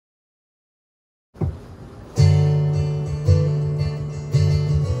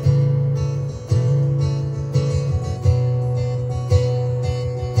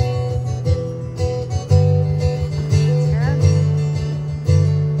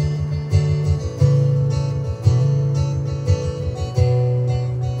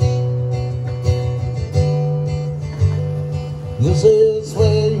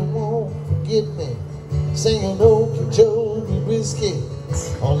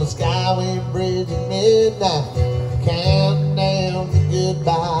the Skyway Bridge at midnight, counting down the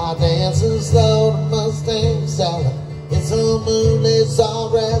goodbye, dancing slow to Mustang Sally. It's a moonlit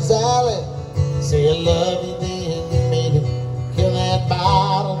sawgrass alley. Say I love you, then you mean it. Kill that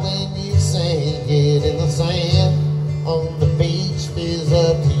bottle, then you sink it in the sand. On the beach, it's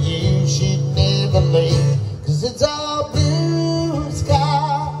up to you. She'd never leave, 'cause it's all blue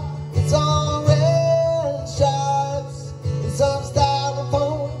sky, it's all red stripes, and some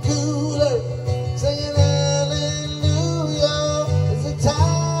styrofoam cooler singing hallelujah as the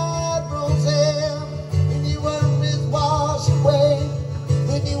tide rolls in, and your worries wash away.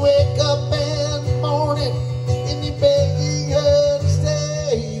 Then you wake up in the morning and you're begging her to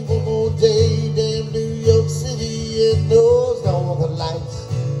stay one more day. Damn New York City and those northern lights,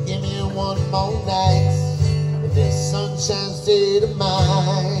 give me one more night in this sunshine state of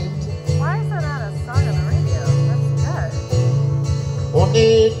mind. Why is that not a song on the radio? That's good. On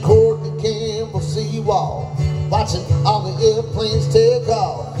that Courtney Campbell seawall, watching all the airplanes take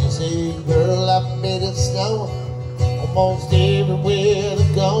off. You say, girl, I bet it's snowing almost everywhere to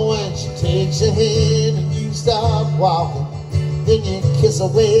go. And she takes your hand and you start walking. Then you kiss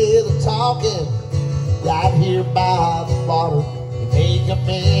away the talking. Right here by the water, you make a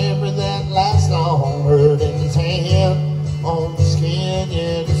memory that lasts longer than his hand on the skin.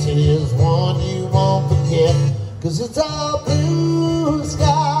 Yeah, this is one you won't forget, 'cause it's all blue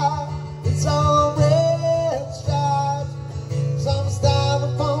sky, it's all red stripes, some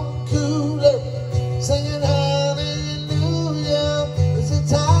styrofoam cooler singing hallelujah as the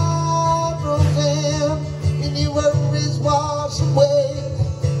tide rolls in, and your worries wash away.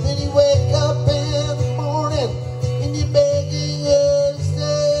 Then you wake up in the morning and you're begging her to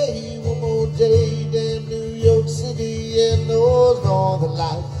stay one more day. Damn New York City and those northern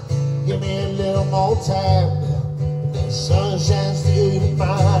lights, give me a little more time in that sunshine state of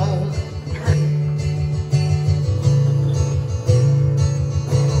mind.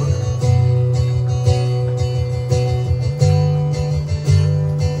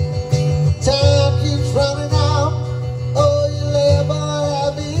 Time keeps running out, all you'll ever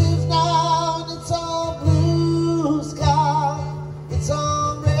have is now. And it's all blue sky, it's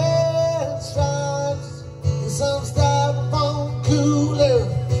all red stripes, and some styrofoam cooler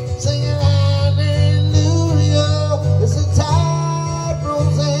singing hallelujah as the tide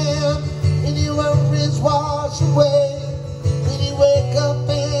rolls in, and your worries wash away. Then you wake up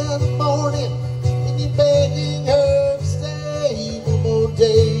in the morning and you're begging her to stay one more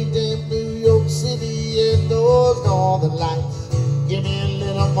day. Damn New York City and those northern lights, give me a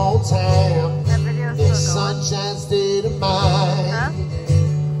little more time. That video's This still going. sunshine state of mind. Huh?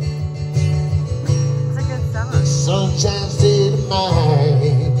 It's a good song. Sunshine state of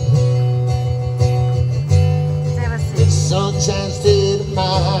mind. Save a seat. This sunshine state of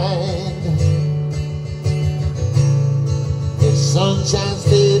mind. This sunshine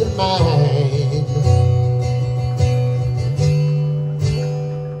state of mind.